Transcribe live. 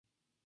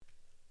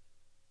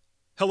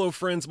Hello,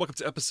 friends. Welcome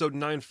to episode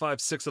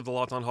 956 of the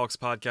Locked On Hawks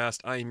podcast.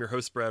 I am your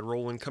host, Brad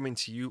Rowland, coming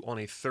to you on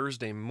a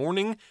Thursday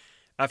morning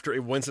after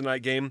a Wednesday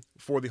night game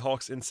for the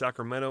Hawks in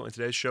Sacramento. And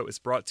today's show is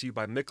brought to you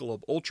by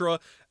Michelob Ultra.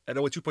 At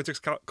only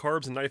 2.6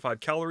 carbs and 95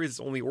 calories, it's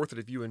only worth it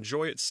if you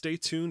enjoy it. Stay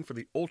tuned for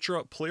the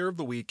Ultra Player of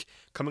the Week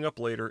coming up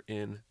later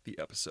in the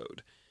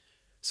episode.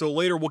 So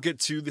later we'll get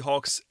to the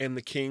Hawks and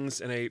the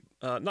Kings in a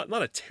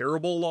not a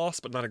terrible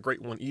loss, but not a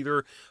great one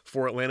either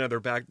for Atlanta.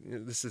 They're back.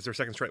 This is their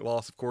second straight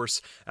loss, of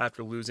course,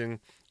 after losing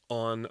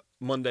on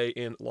Monday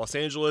in Los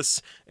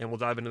Angeles, and we'll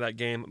dive into that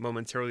game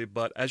momentarily.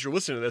 But as you're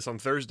listening to this on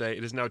Thursday,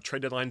 it is now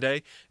trade deadline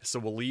day, so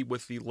we'll lead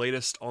with the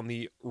latest on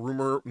the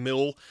rumor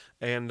mill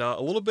and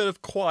a little bit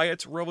of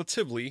quiet,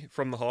 relatively,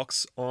 from the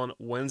Hawks on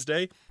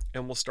Wednesday,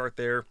 and we'll start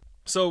there.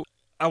 So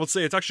I would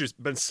say it's actually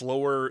been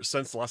slower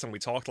since the last time we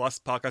talked. The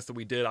last podcast that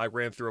we did, I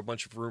ran through a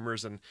bunch of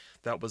rumors, and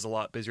that was a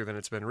lot busier than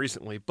it's been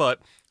recently. But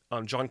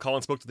John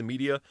Collins spoke to the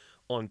media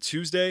on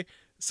Tuesday,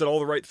 said all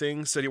the right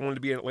things, said he wanted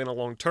to be in Atlanta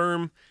long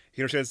term.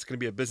 He understands it's going to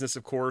be a business,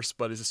 of course,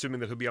 but is assuming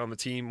that he'll be on the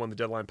team when the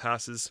deadline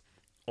passes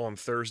on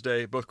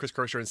Thursday. Both Chris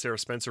Kirkser and Sarah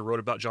Spencer wrote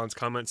about John's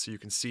comments, so you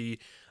can see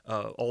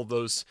all of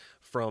those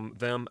from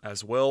them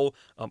as well.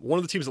 One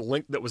of the teams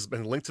that was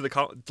been linked to the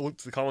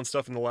Collins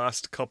stuff in the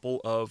last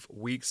couple of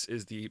weeks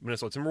is the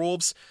Minnesota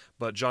Timberwolves,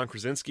 but John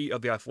Krasinski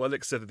of The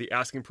Athletic said that the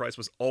asking price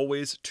was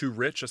always too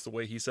rich. That's the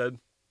way he said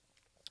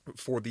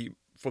for the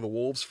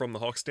Wolves from the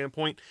Hawks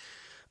standpoint.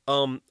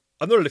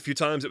 I've noted a few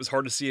times it was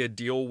hard to see a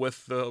deal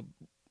with the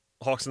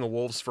Hawks and the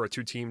Wolves for a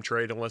two-team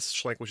trade unless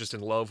Schlenk was just in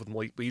love with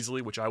Malik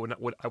Beasley, which I would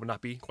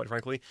not be, quite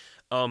frankly.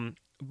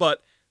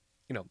 But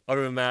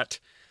other than that,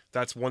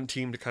 that's one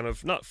team to kind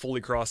of not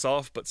fully cross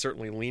off, but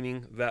certainly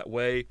leaning that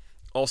way.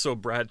 Also,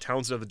 Brad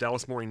Townsend of the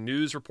Dallas Morning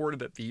News reported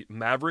that the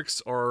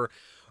Mavericks are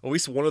at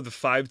least one of the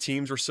 5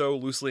 teams or so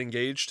loosely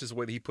engaged, is the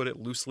way that he put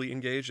it, loosely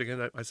engaged.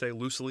 Again, I say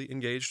loosely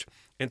engaged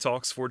in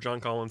talks for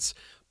John Collins,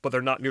 but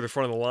they're not near the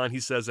front of the line,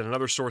 he says. And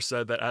another source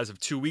said that as of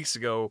 2 weeks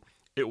ago,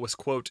 it was,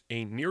 quote,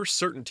 a near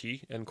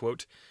certainty, end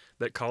quote,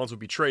 that Collins would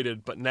be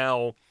traded, but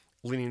now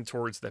leaning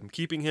towards them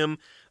keeping him.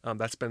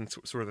 That's been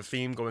sort of the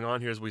theme going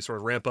on here as we sort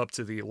of ramp up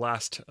to the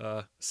last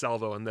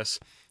salvo in this.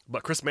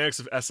 But Chris Mannix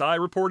of SI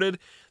reported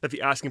that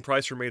the asking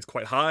price remains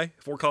quite high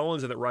for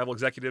Collins and that rival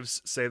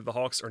executives say that the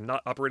Hawks are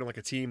not operating like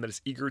a team that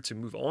is eager to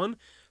move on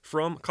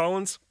from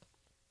Collins.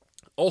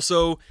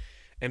 Also,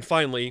 and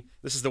finally,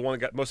 this is the one that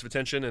got most of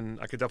attention, and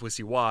I could definitely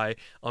see why.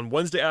 On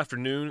Wednesday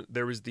afternoon,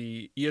 there was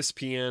the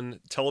ESPN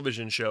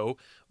television show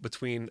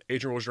between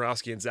Adrian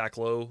Wojnarowski and Zach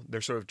Lowe, their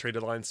sort of trade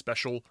deadline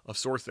special of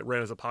sorts that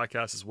ran as a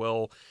podcast as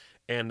well,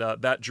 and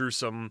that drew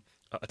some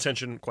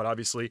attention, quite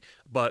obviously.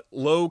 But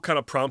Lowe kind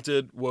of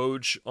prompted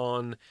Woj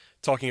on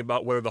talking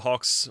about whether the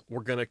Hawks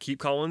were going to keep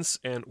Collins,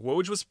 and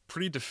Woj was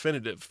pretty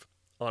definitive,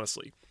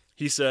 honestly.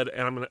 He said,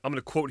 and I'm going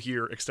to quote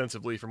here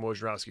extensively from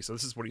Wojnarowski. So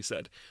this is what he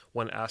said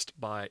when asked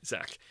by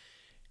Zach.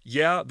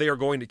 Yeah, they are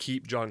going to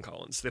keep John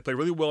Collins. They play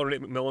really well under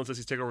Nate McMillan since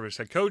he's taken over as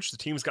head coach. The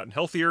team's gotten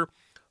healthier.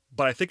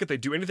 But I think if they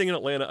do anything in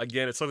Atlanta,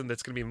 again, it's something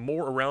that's going to be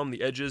more around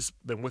the edges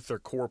than with their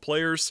core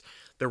players.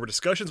 There were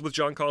discussions with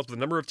John Collins with a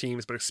number of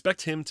teams, but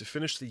expect him to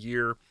finish the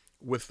year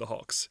with the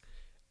Hawks.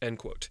 End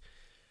quote.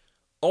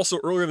 Also,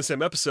 earlier in the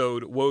same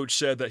episode, Woj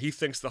said that he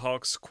thinks the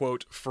Hawks,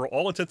 quote, for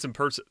all intents and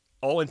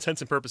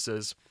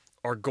purposes,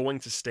 are going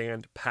to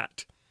stand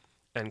pat,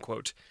 end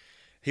quote.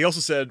 He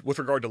also said, with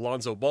regard to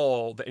Lonzo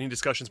Ball, that any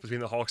discussions between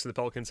the Hawks and the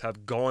Pelicans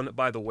have gone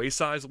by the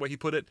wayside, is the way he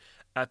put it,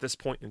 at this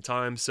point in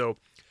time. So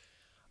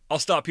I'll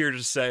stop here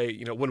to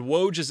say, when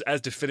Woj is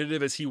as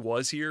definitive as he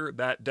was here,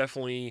 that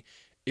definitely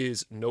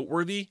is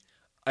noteworthy.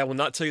 I will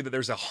not tell you that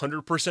there's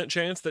 100%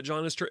 chance that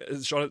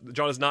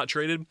John is not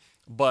traded,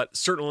 but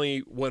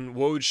certainly when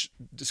Woj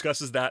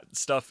discusses that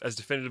stuff as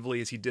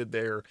definitively as he did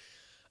there,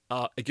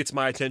 it gets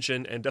my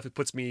attention and definitely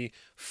puts me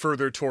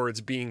further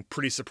towards being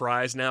pretty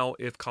surprised now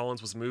if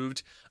Collins was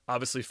moved.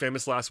 Obviously,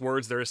 famous last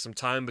words. There is some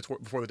time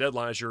before the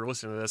deadline as you're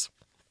listening to this.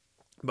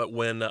 But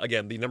when,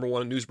 again, the number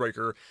one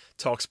newsbreaker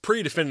talks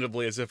pretty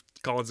definitively as if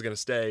Collins is going to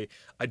stay,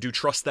 I do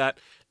trust that,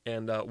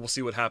 and we'll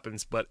see what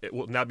happens. But it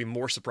will now be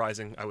more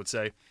surprising, I would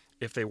say,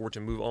 if they were to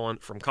move on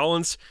from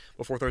Collins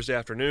before Thursday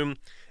afternoon.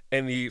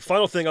 And the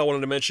final thing I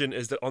wanted to mention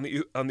is that on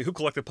the Hoop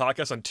Collective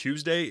podcast on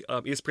Tuesday,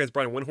 ESPN's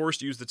Brian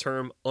Windhorst used the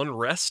term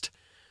unrest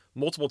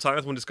multiple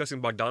times when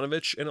discussing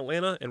Bogdanovich in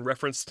Atlanta and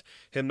referenced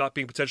him not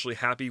being potentially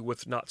happy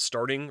with not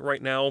starting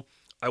right now.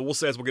 I will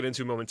say, as we'll get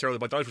into momentarily,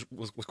 Bogdanovich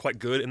was quite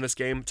good in this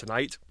game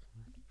tonight,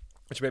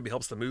 which maybe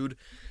helps the mood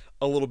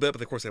a little bit,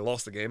 but of course they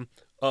lost the game.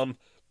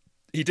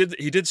 He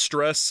did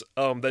stress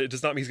that it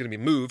does not mean he's going to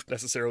be moved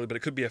necessarily, but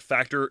it could be a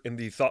factor in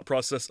the thought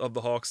process of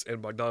the Hawks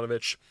and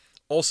Bogdanovich.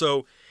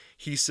 Also,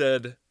 he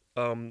said,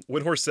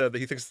 Windhorst said that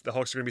he thinks the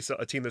Hawks are going to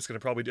be a team that's going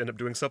to probably end up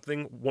doing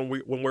something one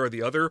way or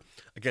the other.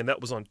 Again, that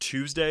was on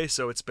Tuesday,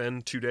 so it's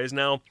been 2 days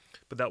now,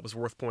 but that was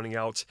worth pointing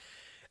out.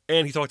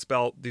 And he talks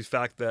about the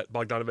fact that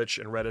Bogdanovich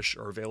and Reddish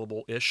are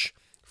available-ish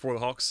for the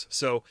Hawks.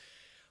 So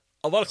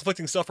a lot of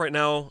conflicting stuff right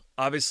now.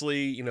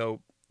 Obviously,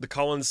 the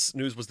Collins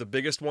news was the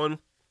biggest one.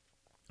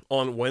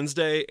 on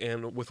Wednesday,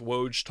 and with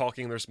Woj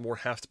talking, there's more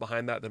heft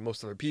behind that than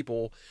most other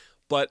people.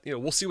 But,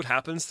 we'll see what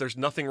happens. There's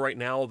nothing right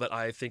now that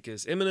I think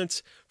is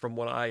imminent from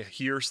what I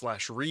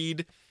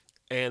hear/read.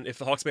 And if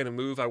the Hawks made a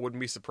move, I wouldn't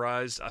be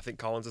surprised. I think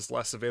Collins is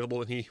less available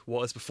than he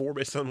was before,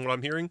 based on what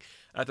I'm hearing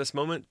at this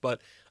moment.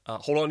 But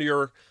hold on to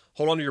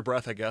your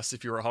breath, I guess,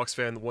 if you're a Hawks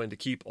fan wanting to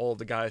keep all of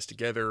the guys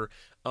together.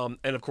 And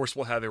of course,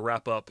 we'll have a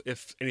wrap up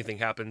if anything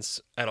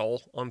happens at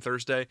all on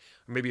Thursday.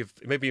 Or maybe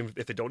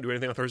if they don't do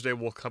anything on Thursday,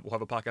 we'll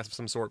have a podcast of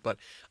some sort. But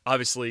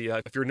obviously,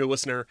 if you're a new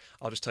listener,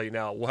 I'll just tell you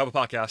now, we'll have a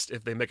podcast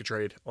if they make a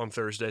trade on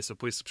Thursday. So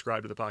please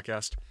subscribe to the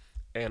podcast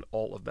and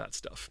all of that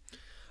stuff.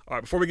 All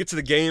right, before we get to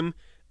the game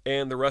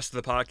and the rest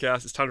of the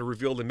podcast, it's time to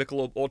reveal the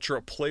Michelob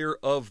Ultra Player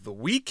of the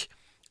Week.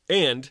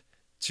 And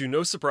to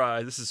no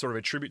surprise, this is sort of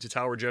a tribute to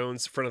Tyler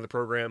Jones, friend of the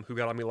program, who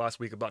got on me last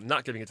week about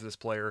not giving it to this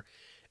player.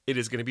 It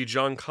is going to be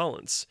John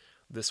Collins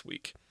this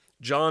week.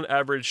 John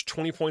averaged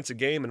 20 points a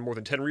game and more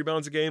than 10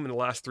 rebounds a game in the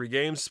last 3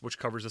 games, which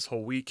covers this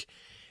whole week.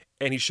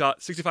 And he shot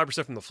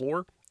 65% from the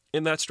floor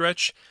in that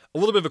stretch. A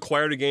little bit of a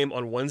quieter game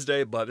on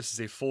Wednesday, but this is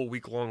a full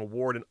week-long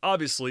award. And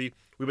obviously,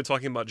 we've been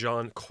talking about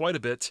John quite a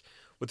bit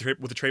with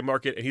the trade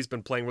market, and he's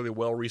been playing really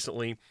well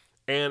recently.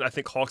 And I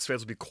think Hawks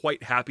fans will be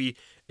quite happy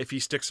if he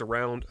sticks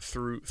around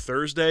through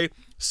Thursday.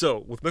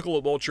 So, with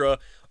Michelob Ultra,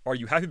 are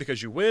you happy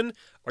because you win?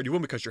 Or do you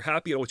win because you're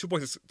happy? Only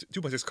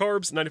 2.6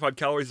 carbs, 95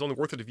 calories is only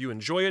worth it if you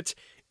enjoy it.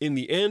 In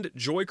the end,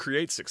 joy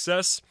creates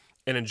success,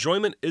 and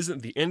enjoyment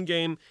isn't the end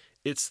game,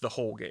 it's the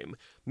whole game.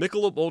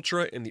 Michelob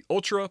Ultra and the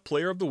Ultra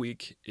Player of the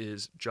Week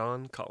is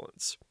John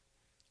Collins.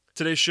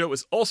 Today's show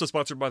is also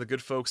sponsored by the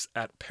good folks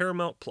at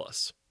Paramount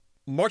Plus.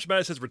 March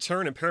Madness has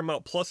returned, and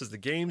Paramount Plus is the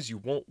games you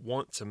won't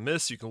want to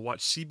miss. You can watch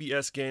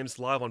CBS games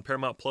live on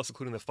Paramount Plus,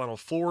 including the Final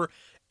Four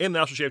and the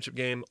National Championship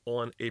game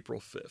on April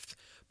 5th.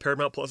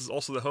 Paramount Plus is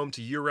also the home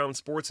to year-round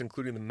sports,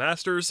 including the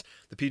Masters,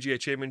 the PGA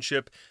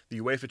Championship, the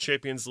UEFA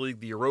Champions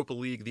League, the Europa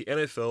League, the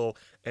NFL,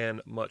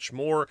 and much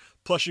more.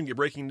 Plus, you can get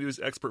breaking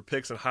news, expert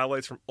picks, and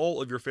highlights from all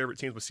of your favorite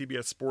teams with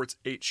CBS Sports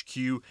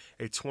HQ,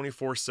 a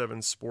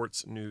 24/7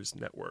 sports news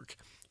network.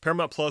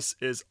 Paramount Plus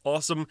is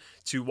awesome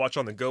to watch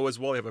on the go as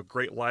well. They have a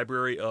great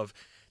library of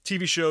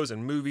TV shows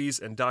and movies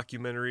and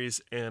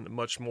documentaries and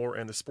much more.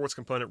 And the sports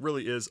component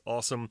really is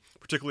awesome,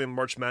 particularly in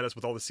March Madness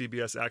with all the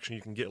CBS action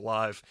you can get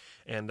live.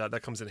 And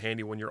that comes in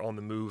handy when you're on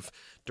the move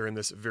during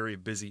this very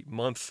busy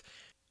month.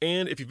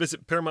 And if you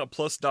visit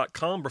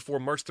ParamountPlus.com before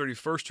March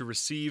 31st to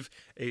receive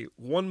a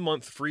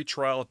 1-month free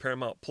trial of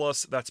Paramount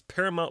Plus, that's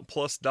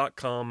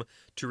ParamountPlus.com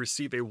to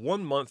receive a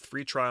 1-month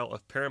free trial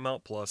of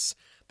Paramount Plus.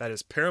 That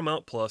is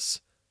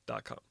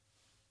ParamountPlus.com.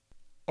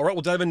 All right,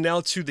 we'll dive in now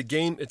to the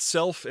game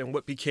itself and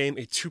what became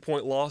a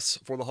 2-point loss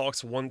for the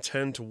Hawks,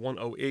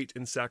 110-108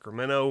 in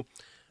Sacramento.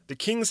 The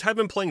Kings have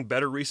been playing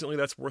better recently,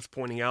 that's worth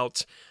pointing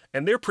out,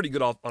 and they're pretty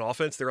good on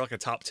offense. They're like a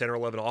top 10 or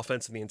 11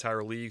 offense in the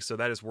entire league, so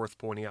that is worth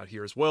pointing out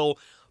here as well.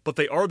 But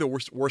they are the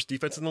worst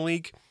defense in the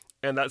league,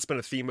 and that's been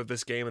a theme of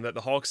this game, and that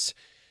the Hawks'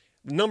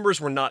 numbers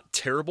were not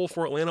terrible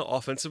for Atlanta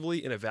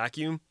offensively in a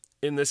vacuum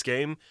in this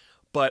game.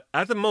 But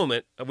at the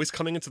moment, at least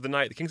coming into the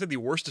night, the Kings had the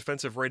worst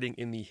defensive rating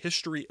in the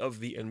history of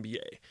the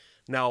NBA.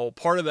 Now,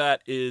 part of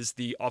that is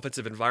the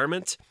offensive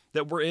environment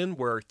that we're in,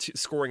 where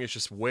scoring is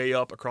just way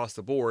up across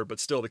the board, but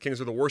still, the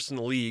Kings are the worst in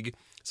the league.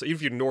 So even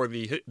if you ignore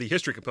the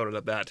history component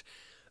of that,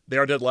 they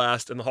are dead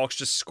last, and the Hawks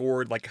just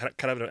scored like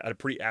kind of at a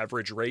pretty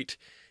average rate,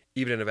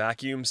 even in a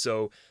vacuum.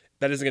 So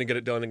that isn't going to get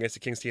it done against a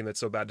Kings team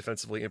that's so bad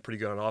defensively and pretty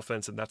good on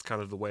offense, and that's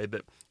kind of the way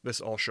that this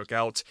all shook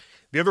out.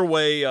 The other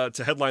way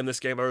to headline this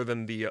game, other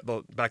than the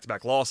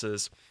back-to-back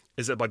losses,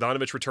 is that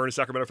Bogdanovich returned to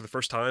Sacramento for the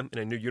first time in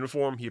a new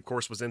uniform. He, of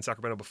course, was in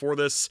Sacramento before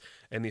this,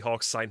 and the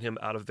Hawks signed him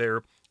out of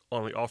there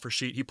on the offer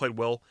sheet. He played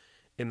well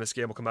in this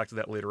game. We'll come back to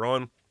that later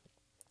on.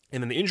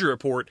 And then the injury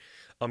report,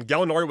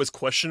 Gallinari was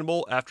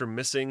questionable after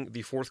missing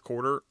the fourth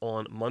quarter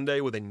on Monday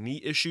with a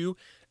knee issue.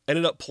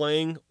 Ended up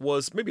playing,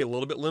 was maybe a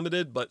little bit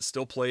limited, but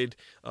still played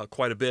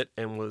quite a bit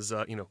and was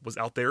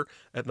out there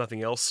at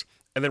nothing else.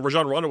 And then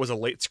Rajon Rondo was a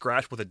late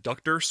scratch with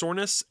adductor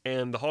soreness,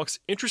 and the Hawks,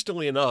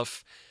 interestingly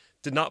enough,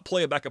 did not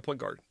play a backup point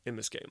guard in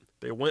this game.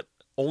 They went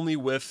only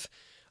with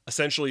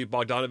essentially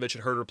Bogdanovich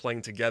and Huerter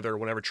playing together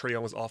whenever Trae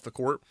Young was off the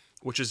court,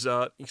 which is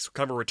kind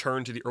of a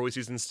return to the early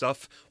season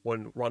stuff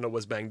when Rondo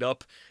was banged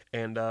up,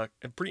 and a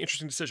pretty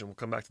interesting decision. We'll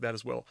come back to that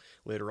as well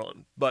later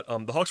on. But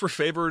the Hawks were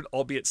favored,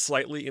 albeit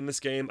slightly, in this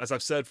game. As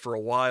I've said for a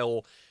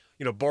while,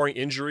 barring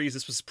injuries,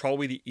 this was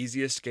probably the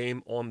easiest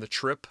game on the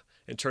trip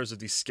in terms of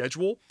the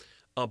schedule.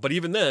 But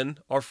even then,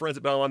 our friends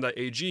at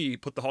BetOnline.ag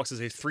put the Hawks as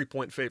a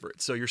 3-point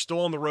favorite. So you're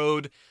still on the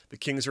road. The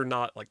Kings are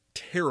not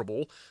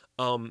terrible.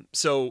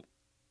 So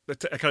that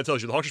kind of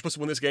tells you the Hawks are supposed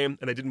to win this game,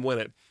 and they didn't win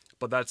it.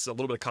 But that's a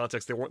little bit of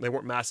context. They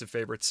weren't massive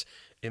favorites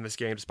in this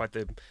game, despite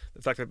the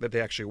fact that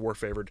they actually were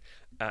favored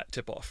at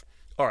tip-off.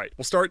 All right,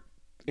 we'll start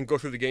and go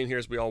through the game here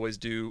as we always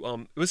do.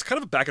 It was kind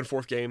of a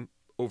back-and-forth game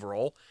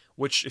overall,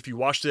 which if you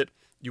watched it,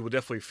 you will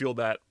definitely feel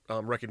that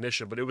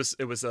recognition. But it was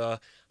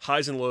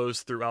highs and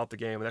lows throughout the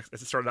game, and it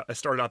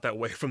started out that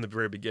way from the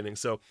very beginning.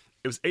 So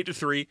it was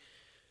 8-3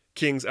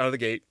 Kings out of the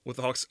gate with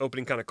the Hawks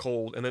opening kind of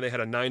cold, and then they had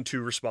a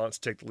 9-2 response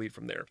to take the lead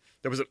from there.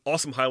 There was an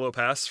awesome high-low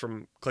pass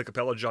from Clay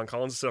Capella to John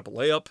Collins to set up a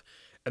layup,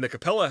 and the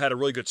Capella had a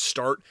really good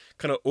start,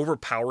 kind of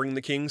overpowering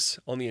the Kings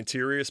on the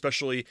interior,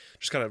 especially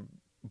just kind of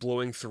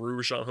blowing through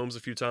Richaun Holmes a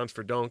few times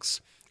for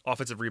dunks,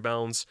 offensive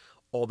rebounds,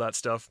 all that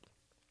stuff.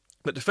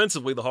 But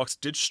defensively, the Hawks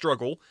did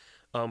struggle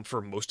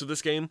for most of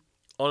this game,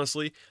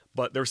 honestly.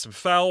 But there were some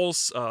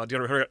fouls.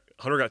 DeAndre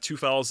Hunter got 2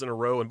 fouls in a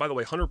row. And by the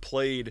way, Hunter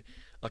played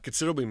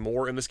considerably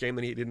more in this game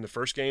than he did in the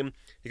first game.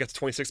 He got to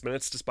 26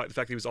 minutes despite the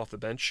fact that he was off the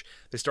bench.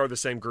 They started the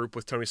same group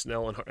with Tony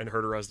Snell and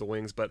Huerter as the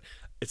wings. But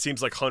it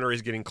seems like Hunter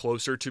is getting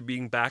closer to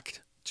being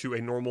back to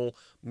a normal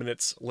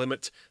minutes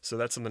limit. So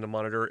that's something to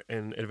monitor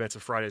in advance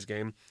of Friday's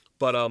game.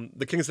 But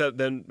the Kings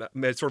then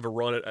made sort of a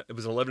run. It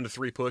was an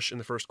 11-3 push in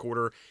the first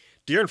quarter.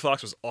 De'Aaron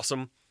Fox was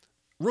awesome,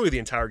 really the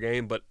entire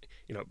game. But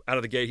out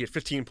of the gate, he had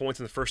 15 points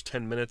in the first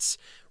 10 minutes,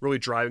 really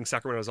driving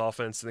Sacramento's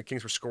offense, and the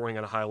Kings were scoring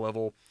at a high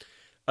level.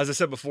 As I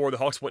said before, the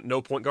Hawks went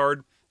no point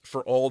guard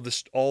for all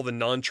the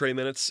non-Trey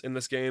minutes in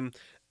this game.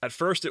 At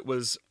first, it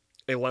was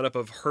a lineup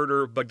of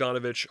Huerter,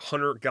 Bogdanovic,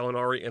 Hunter,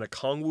 Gallinari, and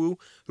Okongwu,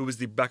 who was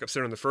the backup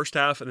center in the first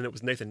half, and then it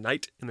was Nathan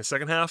Knight in the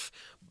second half.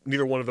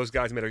 Neither one of those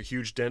guys made a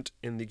huge dent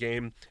in the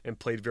game and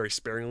played very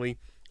sparingly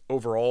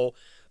overall.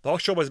 The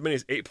Hawks showed as many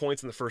as 8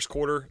 points in the first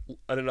quarter,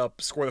 ended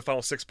up scoring the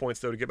final 6 points,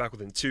 though, to get back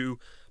within 2.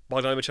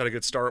 Bogdanovic had a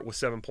good start with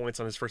 7 points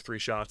on his first 3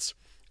 shots,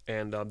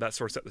 and that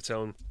sort of set the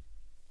tone.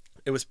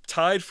 It was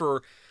tied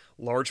for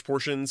large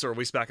portions, or at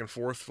least back and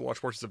forth for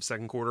large portions of the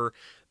second quarter.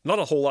 Not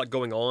a whole lot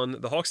going on.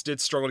 The Hawks did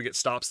struggle to get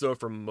stops, though,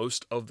 for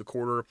most of the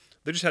quarter.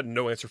 They just had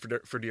no answer for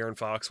De'Aaron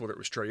Fox, whether it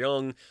was Trae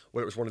Young,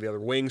 whether it was one of the other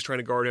wings trying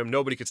to guard him.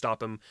 Nobody could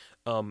stop him.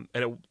 And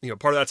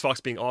part of that's Fox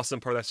being awesome.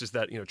 Part of that's just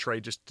that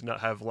Trae just did not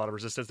have a lot of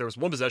resistance. There was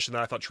one possession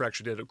that I thought Trae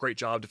actually did a great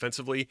job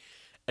defensively,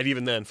 and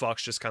even then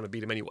Fox just kind of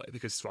beat him anyway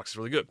because Fox is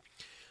really good.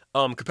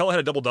 Capella had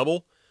a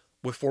double-double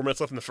with 4 minutes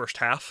left in the first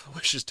half,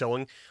 which is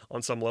telling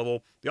on some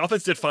level. The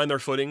offense did find their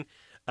footing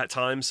at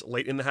times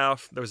late in the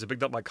half. There was a big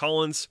dunk by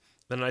Collins,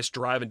 then a nice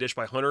drive and dish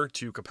by Hunter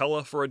to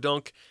Capella for a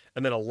dunk,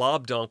 and then a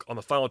lob dunk on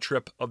the final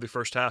trip of the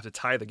first half to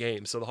tie the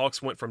game. So the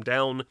Hawks went from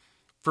down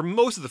for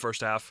most of the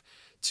first half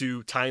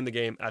to tying the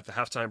game at the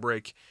halftime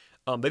break.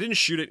 They didn't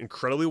shoot it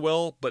incredibly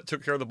well, but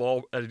took care of the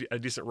ball at a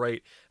decent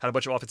rate, had a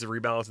bunch of offensive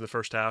rebounds in the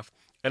first half,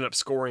 ended up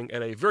scoring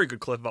at a very good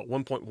clip, about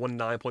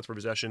 1.19 points per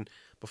possession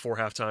before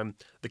halftime.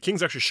 The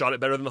Kings actually shot it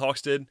better than the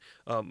Hawks did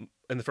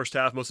in the first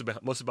half,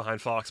 mostly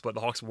behind Fox, but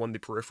the Hawks won the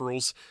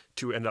peripherals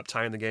to end up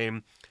tying the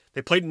game.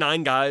 They played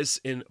 9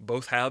 guys in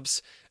both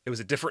halves. It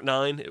was a different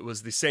 9. It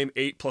was the same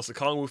 8 plus the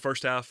Okongwu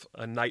first half,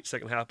 a Knight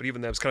second half, but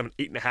even that was kind of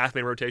an 8.5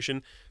 man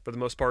rotation for the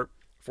most part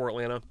for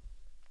Atlanta.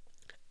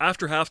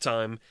 After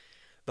halftime,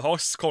 the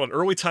Hawks called an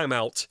early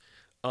timeout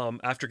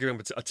after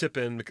giving a tip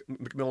in.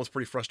 McMillan was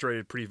pretty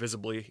frustrated, pretty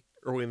visibly,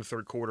 early in the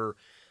third quarter.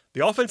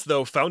 The offense,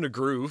 though, found a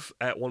groove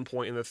at one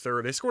point in the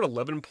third. They scored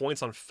 11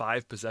 points on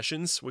 5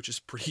 possessions, which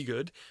is pretty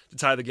good to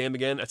tie the game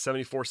again at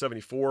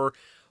 74-74.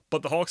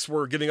 But the Hawks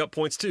were giving up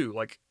points, too.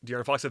 Like,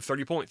 De'Aaron Fox had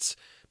 30 points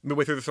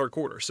midway through the third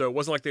quarter. So it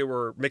wasn't like they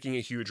were making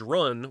a huge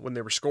run when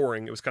they were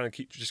scoring. It was kind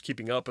of just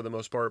keeping up for the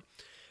most part.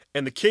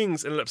 And the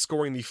Kings ended up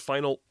scoring the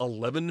final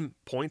 11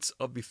 points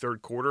of the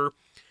third quarter.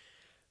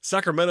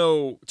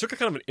 Sacramento took a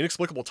kind of an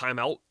inexplicable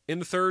timeout in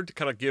the third to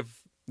kind of give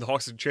the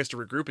Hawks a chance to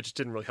regroup. It just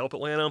didn't really help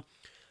Atlanta.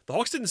 The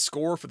Hawks didn't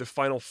score for the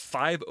final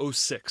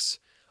 5:06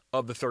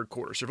 of the third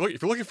quarter. So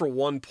if you're looking for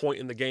 1 point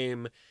in the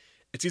game,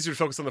 it's easier to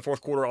focus on the fourth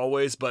quarter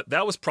always, but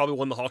that was probably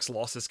when the Hawks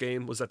lost this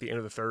game, was at the end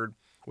of the third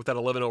with that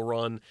 11-0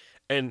 run.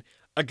 And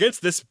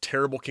against this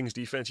terrible Kings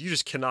defense, you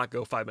just cannot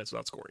go 5 minutes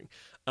without scoring.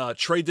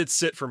 Trae did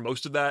sit for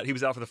most of that. He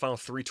was out for the final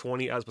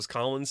 3:20, as was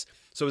Collins.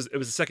 So it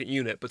was a second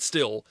unit, but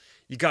still,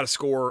 you got to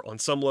score on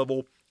some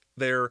level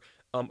there.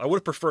 I would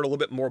have preferred a little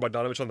bit more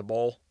Bogdanovic on the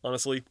ball,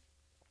 honestly.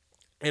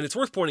 And it's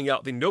worth pointing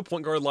out, the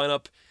no-point guard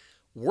lineup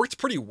worked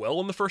pretty well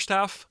in the first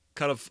half,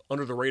 kind of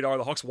under the radar.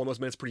 The Hawks won those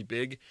minutes pretty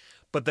big,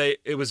 but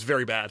it was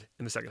very bad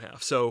in the second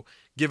half. So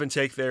give and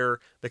take there.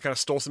 They kind of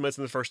stole some minutes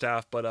in the first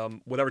half, but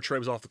whenever Trae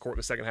was off the court in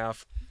the second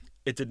half,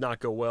 it did not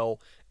go well.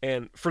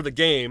 And for the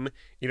game,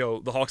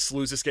 the Hawks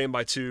lose this game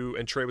by 2,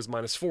 and Trae was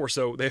 -4.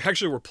 So they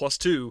actually were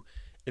 +2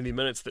 in the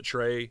minutes that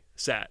Trae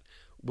sat,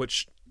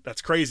 which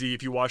that's crazy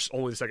if you watch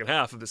only the second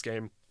half of this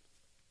game.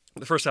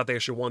 The first half, they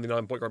actually won the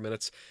 9-point guard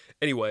minutes.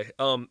 Anyway,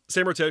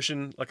 same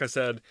rotation, like I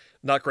said,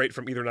 not great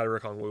from either Knight or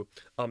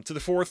Okongwu. To the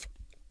fourth,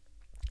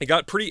 it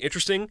got pretty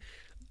interesting.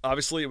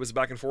 Obviously, it was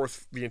back and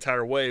forth the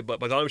entire way, but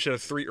Bogdanovic had a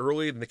 3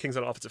 early, then the Kings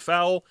had an offensive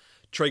foul.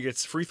 Trae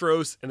gets free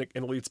throws, and it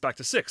leads back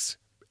to 6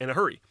 in a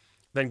hurry.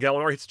 Then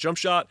Gallinari hits a jump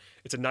shot.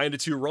 It's a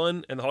 9-2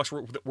 run, and the Hawks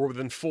were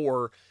within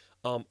 4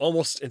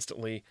 almost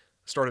instantly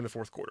starting the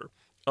fourth quarter.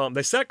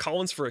 They sat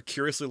Collins for a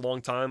curiously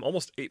long time,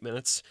 almost 8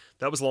 minutes.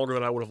 That was longer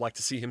than I would have liked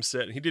to see him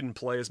sit. And he didn't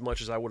play as much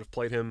as I would have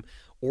played him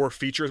or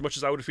feature as much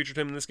as I would have featured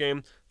him in this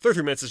game.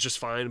 33 minutes is just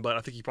fine, but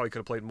I think he probably could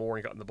have played more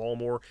and gotten the ball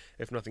more,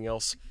 if nothing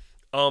else.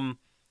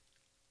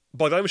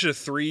 Bogdanovic hit a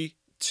 3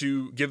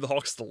 to give the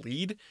Hawks the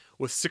lead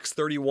with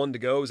 6:31 to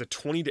go. It was a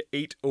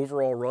 20-8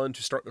 overall run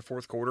to start the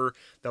fourth quarter.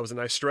 That was a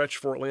nice stretch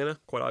for Atlanta,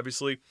 quite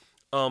obviously.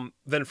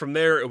 Then from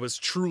there, it was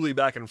truly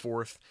back and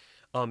forth.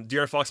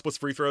 De'Aaron Fox splits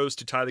free throws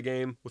to tie the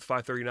game with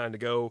 5:39 to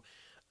go.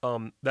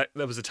 That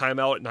was a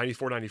timeout at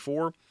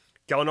 94-94.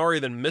 Gallinari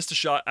then missed a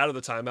shot out of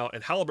the timeout,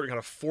 and Haliburton got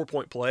a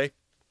 4-point play.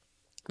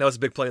 That was a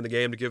big play in the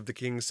game to give the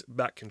Kings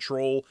back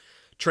control.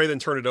 Trey then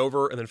turned it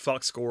over, and then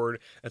Fox scored,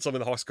 and something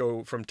the Hawks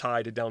go from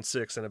tie to down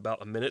 6 in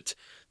about a minute.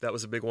 That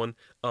was a big one.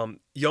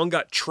 Young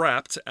got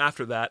trapped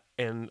after that,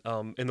 and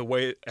in the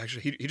way,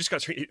 actually, he just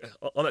got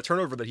on that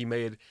turnover that he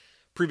made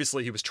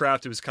previously. He was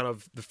trapped. It was kind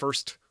of the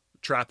first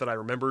trap that I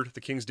remembered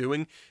the Kings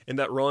doing in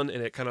that run,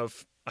 and it kind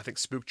of, I think,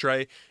 spooked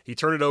Trey. He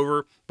turned it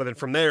over, but then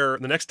from there,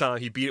 the next time,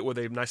 he beat it with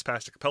a nice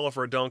pass to Capella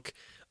for a dunk.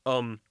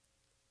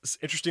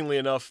 Interestingly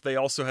enough, they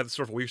also had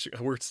sort of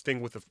a weird thing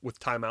with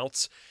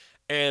timeouts,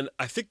 and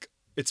I think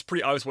it's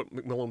pretty obvious what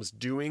McMillan was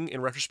doing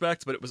in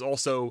retrospect, but it was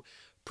also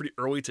pretty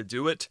early to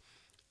do it.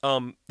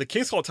 The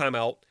Kings called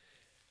timeout.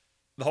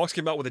 The Hawks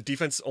came out with a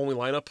defense-only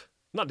lineup.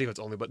 Not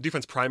defense-only, but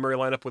defense-primary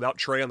lineup without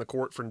Trey on the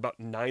court for about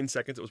 9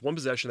 seconds. It was one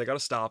possession. They got a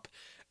stop,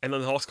 and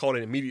then the Hawks called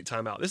an immediate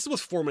timeout. This was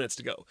 4 minutes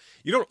to go.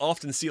 You don't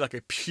often see like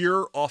a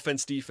pure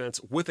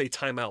offense-defense with a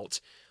timeout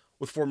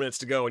with 4 minutes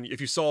to go. And if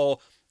you saw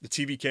the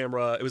TV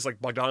camera, it was like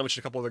Bogdanovich and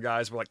a couple other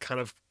guys were like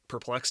kind of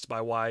perplexed by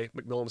why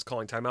McMillan was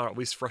calling timeout, or at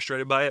least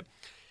frustrated by it.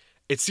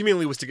 It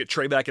seemingly was to get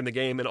Trey back in the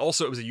game, and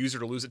also it was a user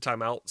to lose at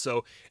timeout.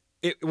 So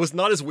it was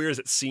not as weird as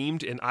it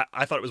seemed, and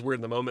I thought it was weird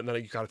in the moment, and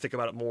then you got to think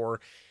about it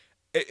more.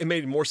 It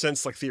made more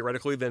sense like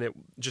theoretically than it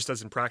just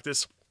does in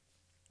practice.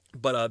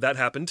 But that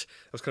happened.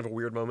 That was kind of a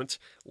weird moment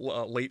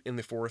late in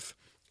the fourth.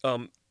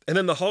 And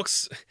then the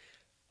Hawks,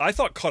 I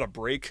thought, caught a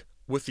break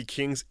with the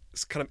Kings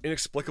kind of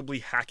inexplicably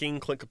hacking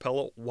Clint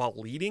Capella while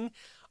leading.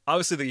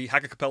 Obviously, the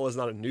hack of Capella is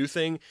not a new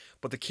thing,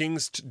 but the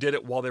Kings did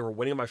it while they were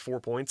winning by 4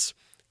 points.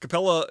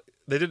 Capella,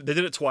 they did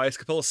it twice.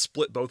 Capella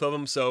split both of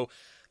them, so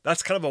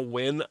that's kind of a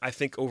win, I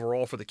think,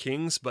 overall for the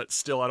Kings. But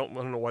still, I don't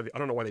know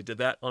why they did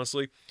that,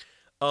 honestly.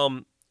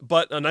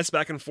 But a nice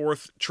back and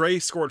forth. Trey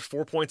scored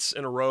 4 points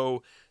in a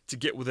row to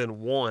get within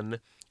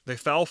 1. They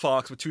foul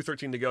Fox with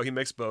 2:13 to go. He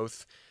makes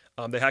both.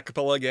 They hack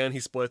Capella again.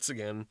 He splits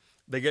again.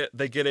 They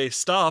get a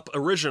stop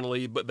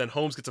originally, but then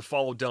Holmes gets a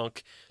follow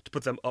dunk to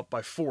put them up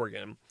by 4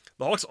 again.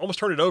 The Hawks almost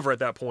turned it over at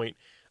that point.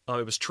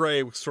 It was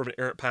Trey with sort of an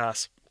errant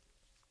pass.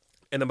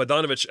 And then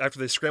Bogdanovich, after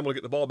they scrambled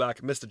to get the ball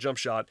back, missed a jump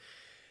shot.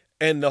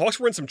 And the Hawks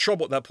were in some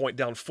trouble at that point,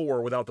 down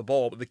 4 without the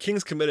ball. But the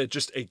Kings committed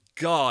just a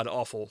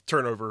god-awful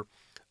turnover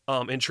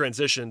in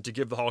transition to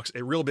give the Hawks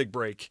a real big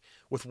break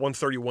with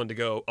 1:31 to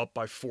go, up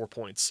by 4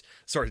 points.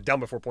 Sorry, down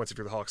by 4 points if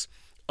you're the Hawks.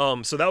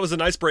 So that was a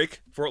nice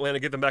break for Atlanta to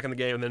get them back in the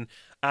game. And then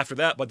after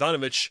that,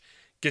 Bogdanovich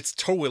gets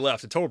totally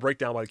left, a total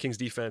breakdown by the Kings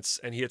defense,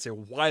 and he hits a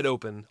wide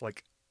open,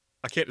 like,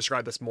 I can't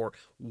describe this more,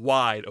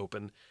 wide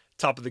open,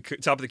 top of the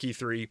key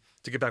 3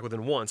 to get back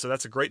within 1. So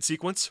that's a great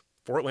sequence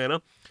for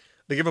Atlanta.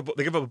 They give up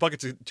a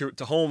bucket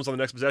to Holmes on the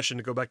next possession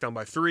to go back down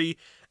by 3,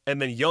 and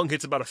then Young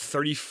hits about a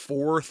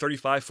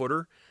 35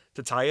 footer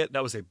to tie it.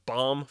 That was a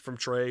bomb from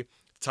Trey,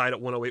 tied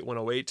at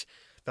 108.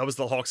 That was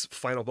the Hawks'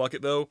 final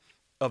bucket, though,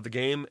 of the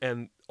game,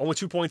 and only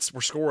 2 points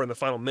were scored in the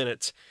final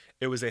minute.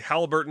 It was a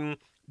Haliburton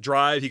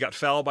drive. He got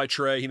fouled by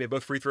Trey. He made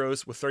both free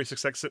throws with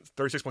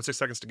 36.6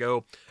 seconds to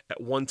go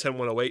at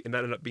 110-108, and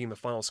that ended up being the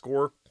final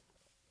score.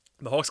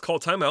 The Hawks call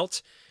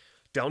timeout,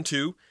 down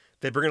 2.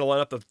 They bring in a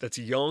lineup that's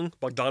Young,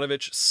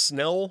 Bogdanovich,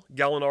 Snell,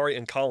 Gallinari,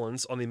 and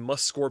Collins on the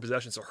must-score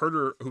possession. So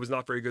Herter, who was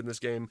not very good in this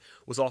game,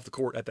 was off the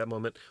court at that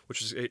moment,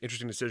 which is an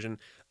interesting decision.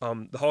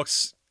 The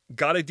Hawks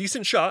got a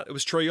decent shot. It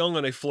was Trae Young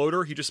on a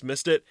floater. He just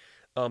missed it.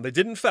 They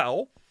didn't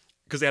foul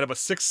because they had about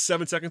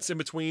 6-7 seconds in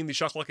between the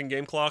shot clock and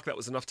game clock. That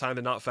was enough time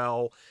to not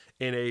foul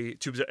in a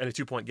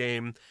 2-point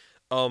game.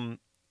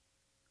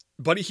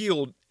 Buddy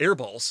Hield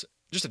airballs,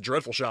 just a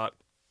dreadful shot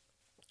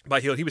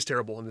by Hield. He was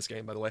terrible in this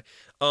game, by the way.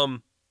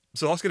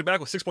 So the Hawks get it back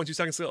with 6.2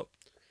 seconds to go.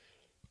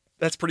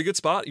 That's a pretty good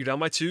spot. You're down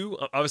by 2.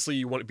 Obviously,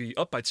 you want to be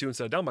up by 2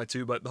 instead of down by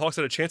 2, but the Hawks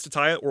had a chance to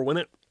tie it or win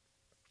it.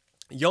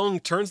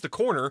 Young turns the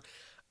corner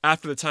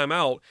after the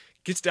timeout,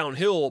 gets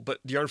downhill,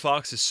 but De'Aaron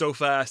Fox is so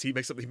fast, he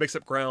makes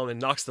up ground and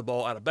knocks the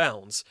ball out of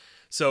bounds.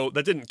 So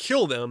that didn't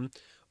kill them,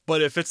 but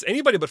if it's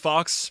anybody but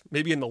Fox,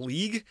 maybe in the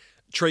league,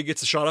 Trey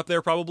gets a shot up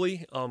there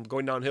probably,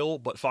 going downhill,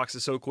 but Fox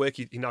is so quick,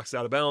 he knocks it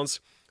out of bounds.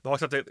 The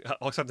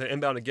Hawks have to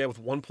inbound again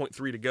with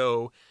 1.3 to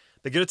go.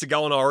 They get it to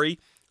Gallinari,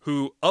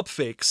 who up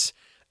fakes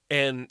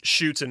and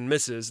shoots and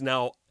misses.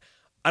 Now,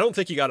 I don't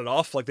think he got it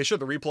off. Like, they showed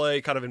the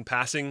replay kind of in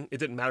passing. It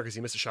didn't matter because he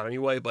missed a shot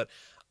anyway, but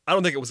I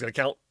don't think it was going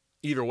to count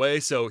either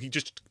way, so he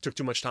just took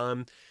too much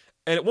time.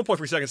 And at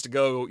 1.3 seconds to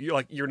go,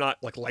 you're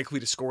not likely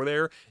to score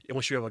there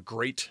unless you have a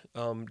great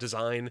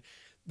design.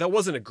 That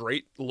wasn't a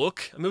great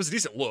look. I mean, it was a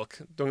decent look.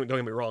 Don't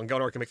get me wrong.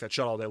 Gallinari can make that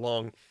shot all day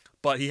long,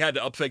 but he had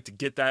to up fake to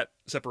get that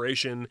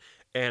separation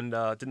and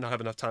did not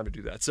have enough time to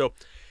do that. So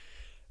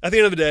at the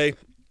end of the day,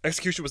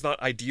 execution was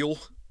not ideal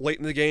late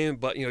in the game,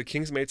 but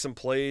Kings made some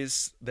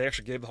plays. They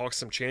actually gave the Hawks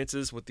some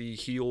chances with the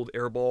Hield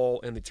air ball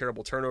and the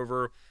terrible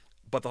turnover.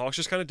 but the Hawks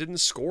just kind of didn't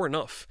score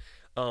enough.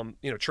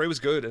 Trey was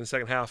good in the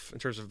second half in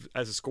terms of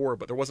as a scorer,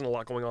 but there wasn't a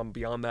lot going on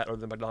beyond that other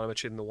than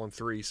Bogdanovic hitting the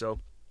 1-3. So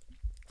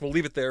we'll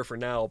leave it there for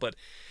now. But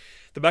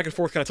the back and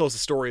forth kind of tells the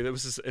story. It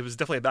was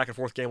definitely a back and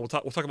forth game. We'll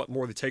talk about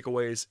more of the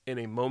takeaways in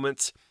a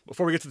moment.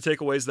 Before we get to the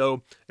takeaways,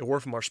 though, a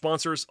word from our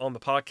sponsors on the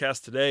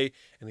podcast today,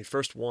 and the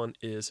first one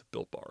is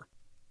Built Bar.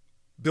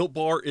 Built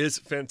Bar is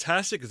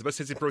fantastic. It's the best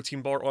tasting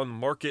protein bar on the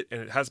market, and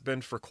it has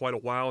been for quite a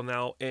while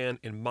now. And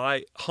in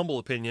my humble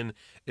opinion,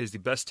 it is the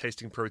best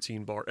tasting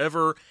protein bar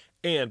ever.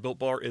 And Built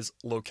Bar is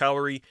low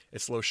calorie,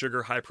 it's low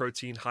sugar, high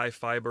protein, high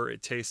fiber.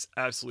 It tastes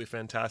absolutely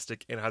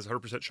fantastic, and it has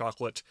 100%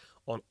 chocolate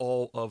on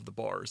all of the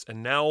bars.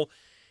 And now,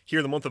 here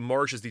in the month of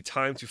March is the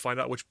time to find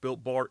out which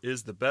Built Bar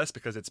is the best,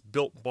 because it's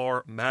Built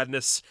Bar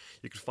Madness.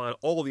 You can find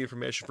all of the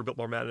information for Built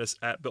Bar Madness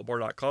at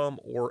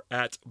BuiltBar.com or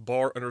at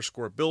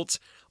bar_built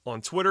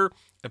on Twitter.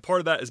 And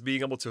part of that is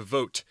being able to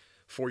vote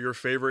for your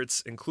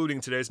favorites,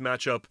 including today's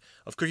matchup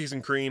of cookies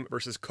and cream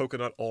versus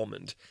coconut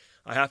almond.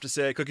 I have to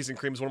say, cookies and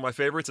cream is one of my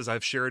favorites, as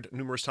I've shared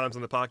numerous times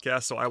on the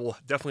podcast, so I will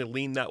definitely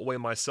lean that way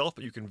myself,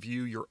 but you can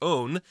view your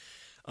own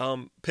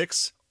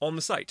picks on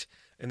the site,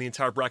 and the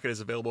entire bracket is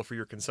available for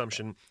your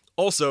consumption.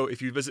 Also,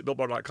 if you visit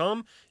BuiltBar.com,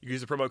 you can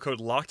use the promo code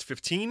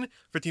LOCKED15,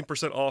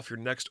 15% off your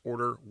next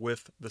order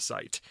with the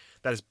site.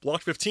 That is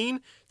LOCKED15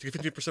 to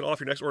get 15% off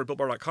your next order at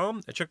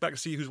BuiltBar.com, and check back to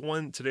see who's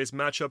won today's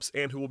matchups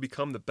and who will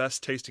become the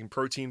best tasting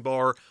protein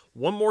bar.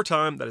 One more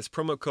time, that is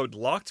promo code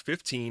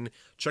LOCKED15.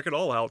 Check it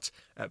all out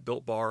at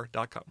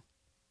BuiltBar.com.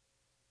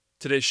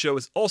 Today's show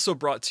is also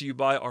brought to you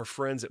by our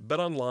friends at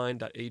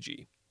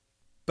BetOnline.ag.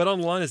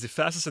 BetOnline is the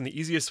fastest and the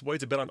easiest way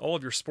to bet on all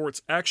of your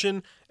sports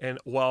action, and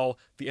while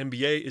the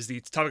NBA is the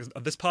topic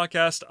of this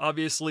podcast,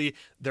 obviously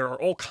there are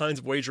all kinds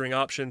of wagering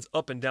options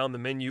up and down the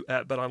menu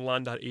at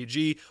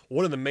BetOnline.ag.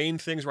 One of the main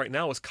things right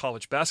now is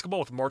college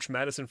basketball, with March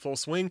Madness in full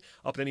swing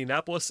up in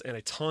Indianapolis, and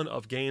a ton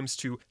of games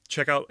to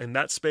check out in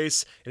that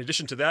space. In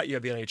addition to that, you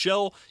have the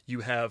NHL, you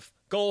have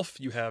golf,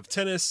 you have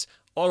tennis,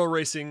 auto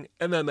racing,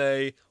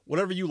 MMA,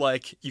 whatever you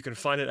like, you can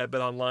find it at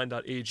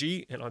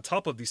betonline.ag. And on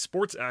top of the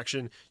sports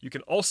action, you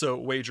can also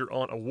wager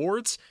on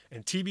awards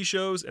and TV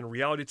shows and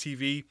reality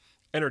TV,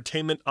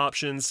 entertainment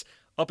options.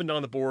 Up and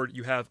down the board,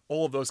 you have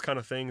all of those kind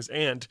of things.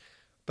 And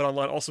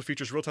BetOnline also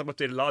features real-time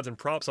updated odds and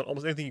props on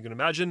almost anything you can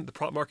imagine. The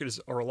prop market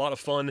are a lot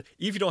of fun.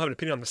 Even if you don't have an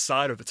opinion on the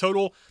side or the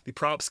total, the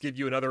props give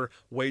you another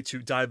way to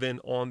dive in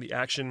on the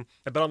action.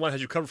 And BetOnline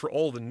has you covered for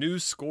all the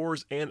news,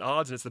 scores, and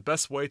odds, and it's the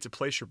best way to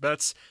place your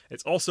bets.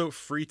 It's also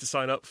free to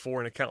sign up for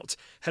an account.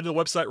 Head to the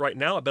website right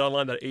now at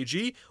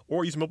betonline.ag,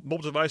 or use a mobile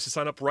device to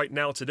sign up right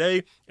now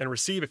today and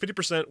receive a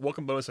 50%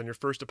 welcome bonus on your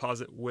first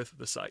deposit with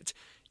the site.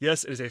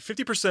 Yes, it is a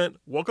 50%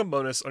 welcome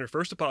bonus on your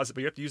first deposit,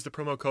 but you have to use the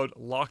promo code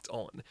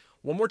LOCKEDON.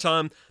 One more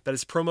time, that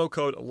is promo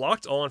code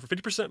LOCKEDON for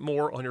 50%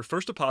 more on your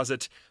first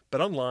deposit.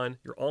 BetOnline,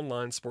 your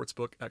online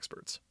sportsbook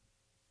experts.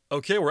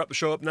 Okay, we'll wrap the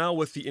show up now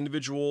with the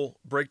individual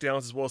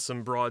breakdowns as well as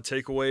some broad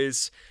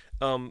takeaways.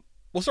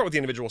 We'll start with the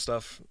individual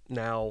stuff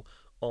now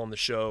on the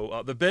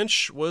show. The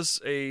bench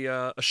was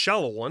a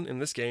shallow one in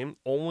this game.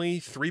 Only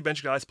 3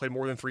 bench guys played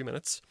more than 3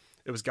 minutes.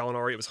 It was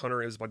Gallinari, it was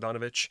Hunter, it was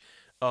Bogdanovic.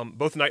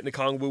 Both Knight and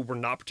Okongwu were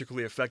not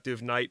particularly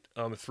effective. Knight,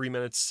 3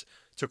 minutes,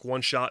 took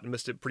 1 shot and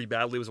missed it pretty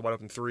badly. It was a wide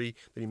open 3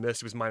 that he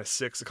missed. It was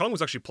 -6. Okongwu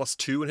was actually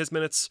 +2 in his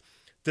minutes.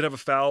 Did have a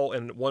foul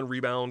and 1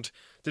 rebound.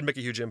 Didn't make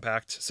a huge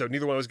impact. So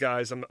neither one of those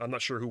guys, I'm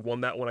not sure who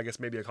won that one. I guess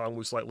maybe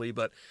Okongwu slightly,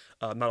 but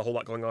not a whole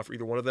lot going on for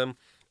either one of them.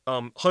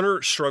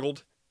 Hunter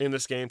struggled in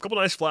this game. A couple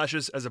nice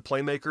flashes as a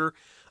playmaker.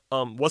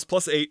 Was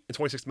 +8 in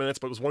 26 minutes,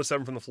 but was 1 of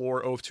 7 from the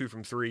floor, 0 of 2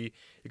 from 3.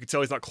 You could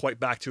tell he's not quite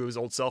back to his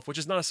old self, which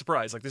is not a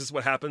surprise. Like, this is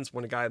what happens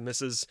when a guy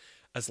misses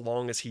as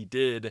long as he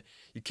did.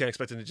 You can't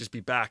expect him to just be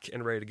back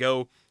and ready to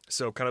go.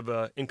 So kind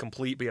of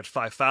incomplete, but he had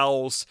 5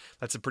 fouls.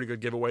 That's a pretty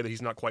good giveaway that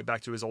he's not quite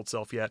back to his old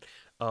self yet.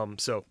 We'll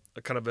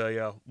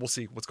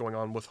see what's going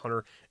on with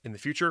Hunter in the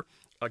future.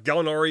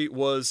 Gallinari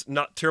was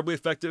not terribly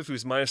effective. He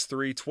was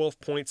 -3, 12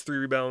 points, 3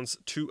 rebounds,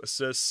 2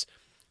 assists.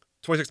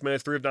 26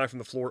 minutes, 3 of 9 from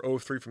the floor, 0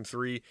 of 3 from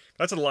 3.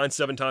 Got to the line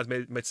 7 times,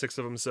 made 6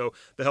 of them, so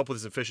that helped with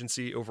his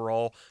efficiency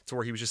overall to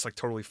where he was just like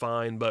totally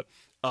fine, but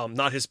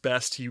not his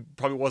best. He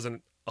probably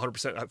wasn't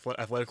 100%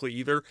 athletically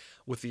either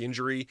with the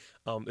injury.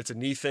 It's a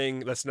knee thing.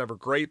 That's never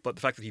great, but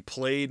the fact that he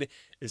played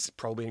is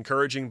probably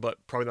encouraging,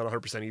 but probably not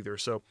 100% either.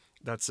 So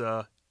that's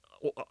I'll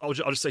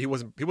just say he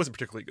wasn't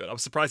particularly good. I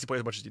was surprised he played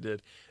as much as he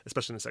did,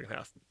 especially in the second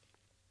half.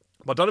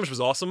 Bogdanovic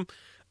was awesome.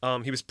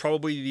 He was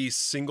probably the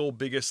single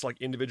biggest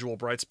individual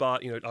bright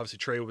spot. Obviously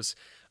Trey was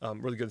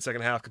really good in the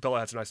second half. Capella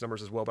had some nice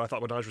numbers as well, but I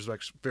thought Bogdanovic was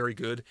actually very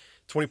good.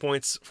 20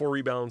 points, 4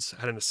 rebounds,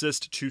 had an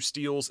assist, 2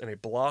 steals, and a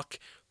block,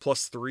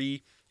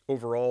 +3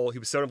 overall. He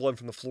was 7 of 11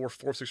 from the floor,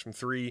 4 of 6 from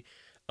 3.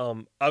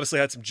 Obviously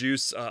had some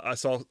juice. I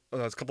saw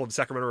a couple of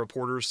Sacramento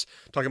reporters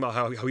talking about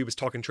how he was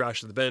talking trash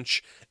to the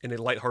bench in a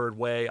lighthearted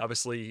way.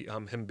 Obviously,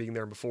 him being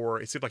there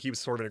before, it seemed like he was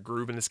sort of in a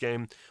groove in this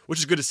game, which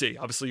is good to see.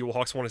 Obviously,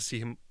 Hawks want to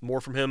see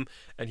more from him,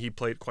 and he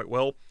played quite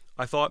well,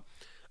 I thought.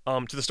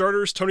 To the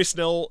starters, Tony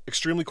Snell,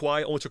 extremely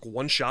quiet, only took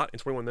 1 shot in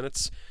 21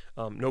 minutes.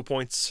 No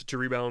points, 2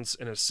 rebounds,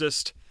 and an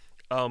assist.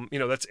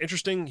 That's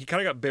interesting. He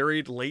kind of got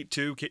buried late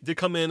too. Did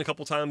come in a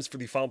couple times for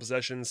the final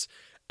possessions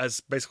as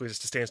basically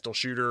just a standstill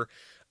shooter.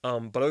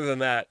 But other than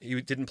that,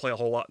 he didn't play a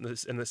whole lot in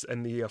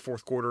the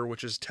fourth quarter,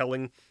 which is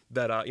telling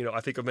that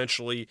I think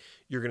eventually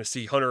you're going to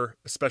see Hunter,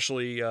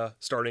 especially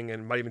starting,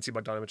 and might even see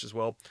Bogdanovich as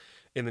well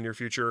in the near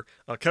future.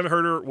 Kevin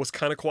Huerter was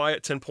kind of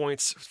quiet, 10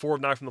 points, 4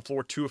 of 9 from the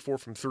floor, 2 of 4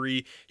 from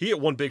 3. He hit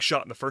one big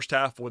shot in the first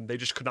half when they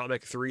just could not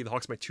make a 3. The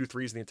Hawks made 2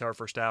 threes in the entire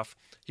first half.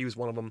 He was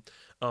one of them.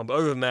 But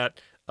other than that,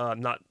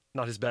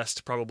 not his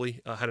best,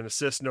 probably. Had an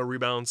assist, no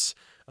rebounds.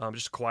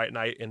 Just a quiet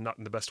night and not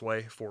in the best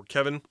way for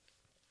Kevin.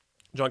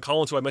 John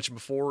Collins, who I mentioned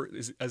before,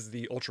 is as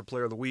the Ultra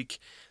Player of the Week.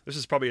 This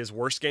is probably his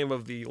worst game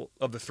of the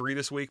 3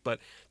 this week, but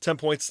 10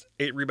 points,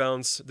 8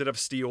 rebounds, did have a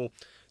steal.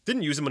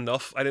 Didn't use him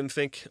enough, I didn't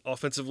think,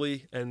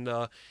 offensively, and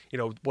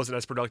wasn't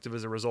as productive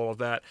as a result of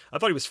that. I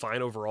thought he was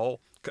fine overall.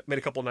 Made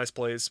a couple of nice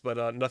plays,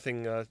 but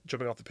nothing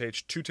jumping off the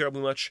page too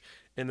terribly much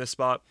in this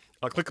spot.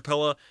 Clint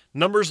Capella,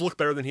 numbers look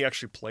better than he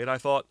actually played, I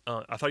thought.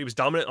 I thought he was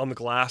dominant on the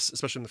glass,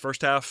 especially in the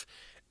first half.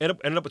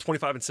 Ended up with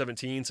 25 and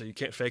 17, so you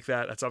can't fake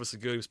that. That's obviously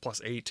good. He was plus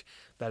 8.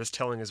 That is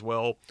telling as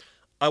well.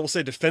 I will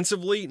say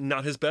defensively,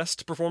 not his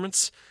best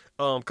performance.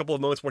 A couple of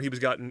moments where he was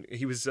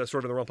sort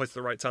of in the wrong place at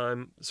the right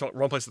time,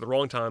 wrong place at the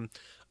wrong time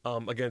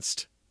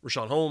against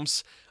Richaun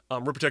Holmes.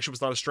 Rim protection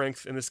was not a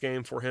strength in this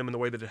game for him in the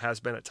way that it has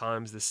been at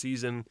times this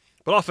season.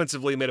 But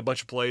offensively, made a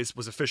bunch of plays,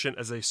 was efficient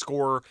as a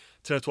scorer,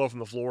 10 of 12 from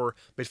the floor,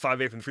 made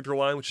 5-8 from the free throw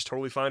line, which is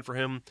totally fine for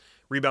him.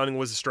 Rebounding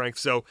was a strength.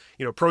 So,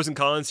 pros and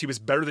cons. He was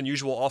better than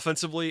usual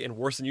offensively and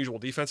worse than usual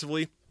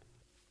defensively.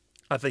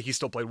 I think he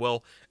still played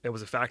well and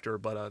was a factor,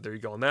 but there you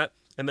go on that.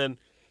 And then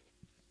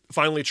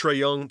finally, Trae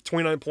Young,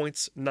 29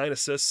 points, 9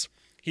 assists.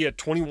 He had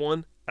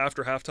 21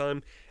 after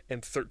halftime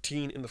and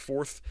 13 in the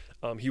fourth.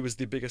 He was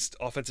the biggest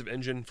offensive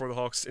engine for the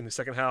Hawks in the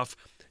second half.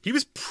 He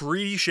was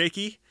pretty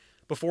shaky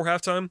before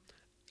halftime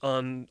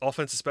on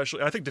offense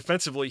especially. I think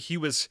defensively he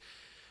was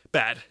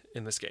bad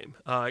in this game.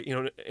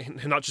 And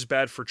not just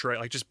bad for Trae,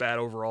 like just bad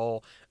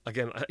overall.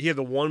 Again, he had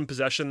the one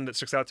possession that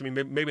sticks out to me,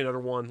 maybe another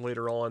one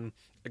later on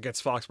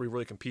against Fox where he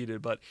really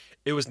competed, but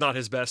it was not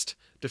his best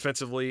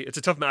defensively. It's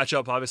a tough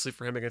matchup, obviously,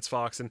 for him against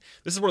Fox, and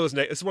this is one of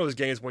those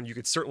games when you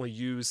could certainly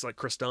use like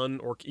Chris Dunn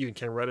or even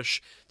Cam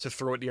Reddish to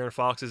throw at De'Aaron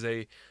Fox as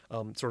a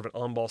sort of an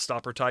on-ball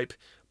stopper type,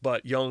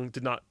 but Young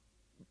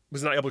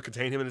was not able to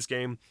contain him in this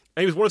game.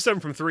 And he was 1 of 7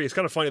 from 3. It's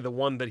kind of funny, the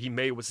one that he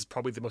made was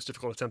probably the most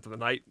difficult attempt of the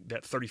night,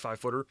 that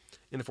 35-footer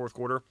in the fourth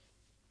quarter.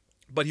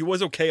 But he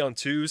was okay on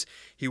twos.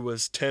 He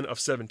was 10 of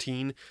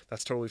 17.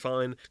 That's totally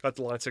fine. Got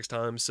the line 6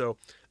 times. So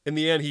in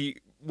the end, he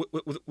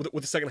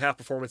with the second half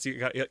performance, he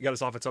got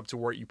his offense up to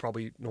where you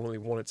probably normally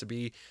want it to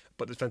be,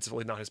 but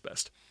defensively not his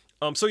best.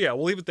 So yeah,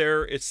 we'll leave it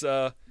there. It's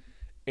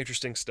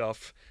interesting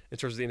stuff in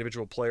terms of the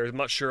individual players. I'm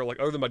not sure, like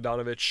other than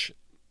Bogdanovich,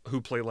 who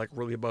played like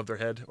really above their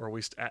head, or at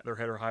least at their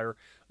head or higher.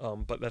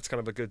 But that's kind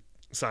of a good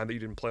sign that you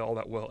didn't play all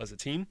that well as a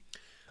team.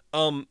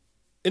 Team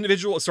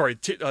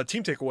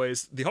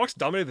takeaways. The Hawks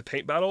dominated the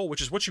paint battle, which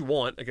is what you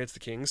want against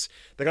the Kings.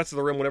 They got to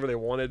the rim whenever they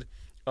wanted.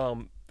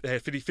 They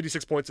had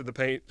 56 points in the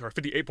paint, or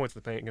 58 points in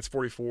the paint against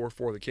 44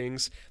 for the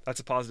Kings. That's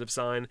a positive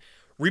sign.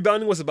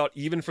 Rebounding was about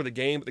even for the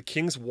game, but the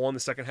Kings won the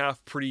second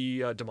half pretty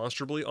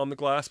demonstrably on the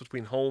glass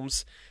between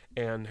Holmes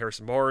and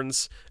Harrison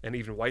Barnes, and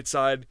even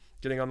Whiteside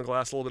getting on the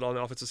glass a little bit on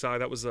the offensive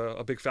side. That was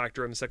a big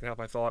factor in the second half,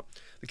 I thought.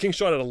 The Kings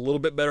shot it a little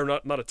bit better,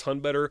 not a ton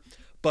better,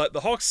 but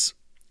the Hawks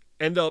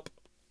end up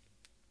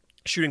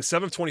shooting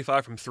 7 of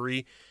 25 from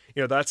 3.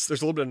 There's a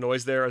little bit of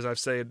noise there, as I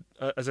say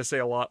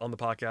a lot on the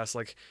podcast.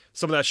 Like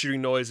some of that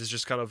shooting noise is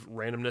just kind of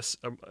randomness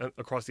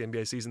across the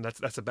NBA season.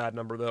 That's a bad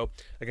number though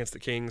against the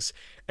Kings.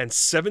 And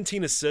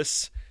 17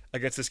 assists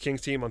against this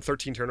Kings team on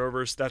 13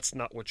 turnovers. That's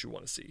not what you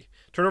want to see.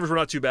 Turnovers were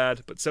not too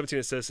bad, but 17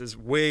 assists is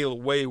way,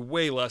 way,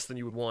 way less than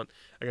you would want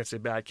against a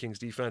bad Kings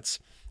defense.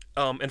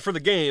 And for the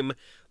game,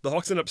 the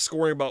Hawks ended up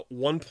scoring about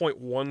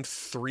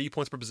 1.13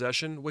 points per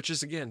possession, which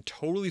is, again,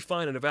 totally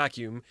fine in a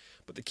vacuum,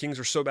 but the Kings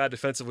are so bad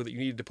defensively that you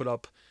needed to put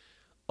up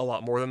a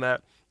lot more than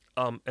that.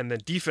 And then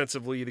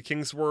defensively, the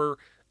Kings were,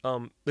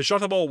 they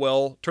shot the ball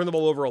well, turned the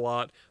ball over a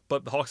lot,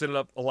 but the Hawks ended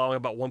up allowing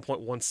about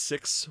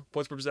 1.16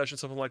 points per possession,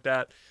 something like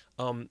that.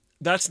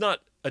 That's not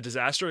a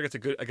disaster against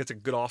a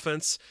good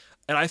offense.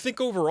 And I think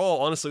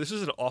overall, honestly, this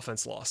is an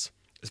offense loss.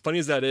 As funny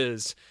as that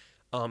is,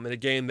 in a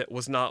game that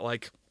was not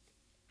like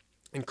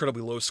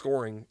incredibly low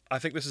scoring, I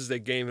think this is a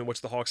game in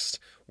which the Hawks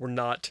were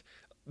not.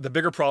 The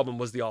bigger problem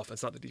was the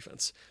offense, not the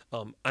defense.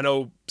 I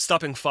know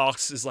stopping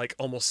Fox is like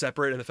almost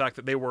separate in the fact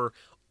that they were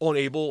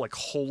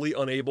wholly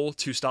unable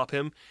to stop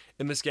him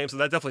in this game. So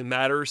that definitely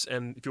matters.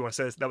 And if you want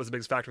to say that was the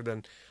biggest factor,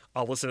 then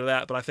I'll listen to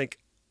that. But I think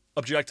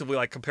objectively,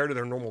 like compared to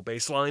their normal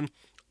baseline,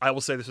 I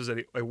will say this was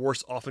a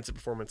worse offensive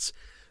performance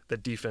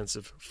than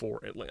defensive for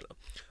Atlanta.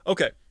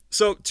 Okay.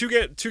 So two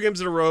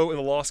games in a row in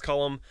the loss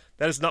column.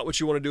 That is not what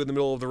you want to do in the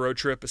middle of the road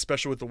trip,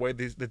 especially with the way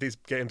that these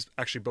games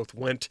actually both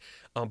went.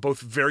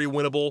 Both very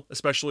winnable,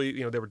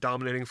 especially they were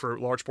dominating for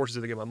large portions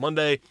of the game on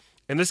Monday,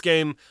 In this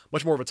game,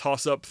 much more of a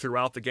toss-up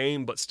throughout the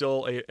game, but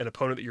still an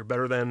opponent that you're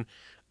better than.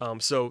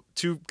 So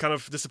 2 kind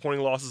of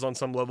disappointing losses on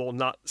some level,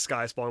 not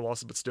sky-falling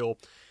losses, but still.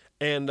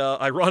 And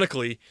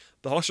ironically,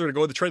 the Hawks are going to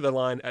go to the trade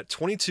deadline at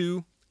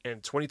 22-22,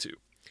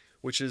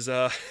 which is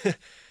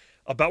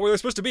about where they're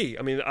supposed to be.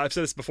 I mean, I've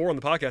said this before on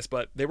the podcast,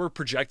 but they were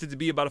projected to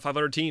be about a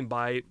 500 team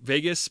by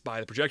Vegas,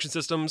 by the projection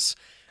systems,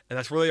 and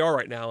that's where they are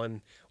right now.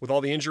 And with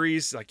all the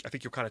injuries, I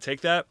think you'll kind of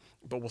take that,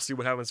 but we'll see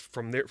what happens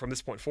from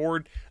this point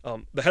forward.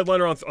 The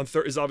headliner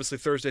is obviously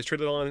Thursday's trade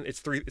deadline. It's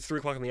 3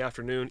 o'clock in the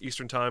afternoon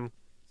Eastern time,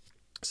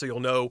 so you'll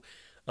know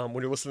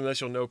when you're listening to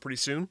this, you'll know pretty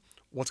soon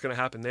what's going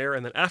to happen there.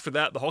 And then after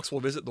that, the Hawks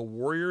will visit the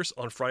Warriors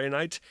on Friday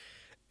night,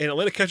 and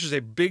Atlanta catches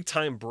a big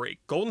time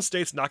break. Golden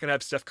State's not going to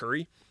have Steph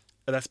Curry,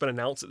 and that's been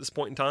announced at this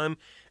point in time.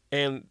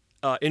 And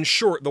in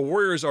short, the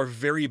Warriors are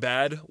very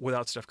bad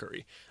without Steph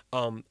Curry.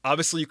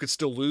 Obviously, you could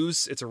still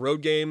lose. It's a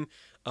road game.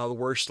 The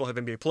Warriors still have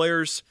NBA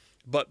players,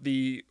 but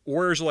the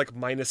Warriors are like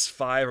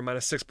 -5 or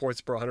 -6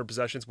 points per 100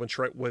 possessions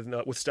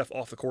with Steph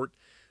off the court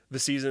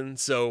this season.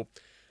 So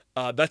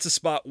that's a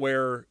spot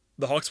where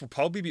the Hawks will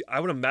probably I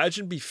would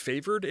imagine, be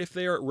favored if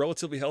they are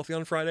relatively healthy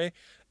on Friday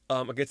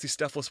against these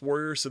Stephless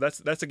Warriors. So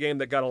that's a game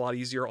that got a lot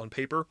easier on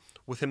paper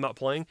with him not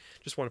playing.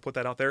 Just want to put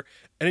that out there.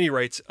 At any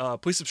rate,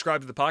 please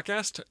subscribe to the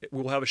podcast.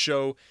 We will have a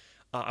show,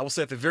 I will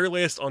say at the very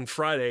latest on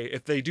Friday.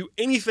 If they do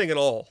anything at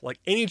all, like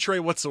any trade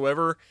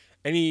whatsoever,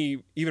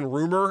 any even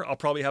rumor, I'll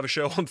probably have a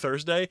show on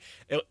Thursday.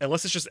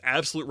 Unless it's just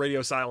absolute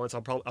radio silence,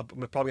 I'm probably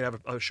going to have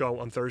a show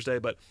on Thursday.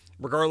 But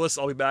regardless,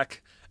 I'll be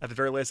back at the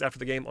very latest after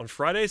the game on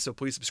Friday. So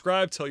please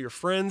subscribe, tell your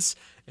friends,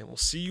 and we'll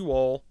see you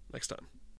all next time.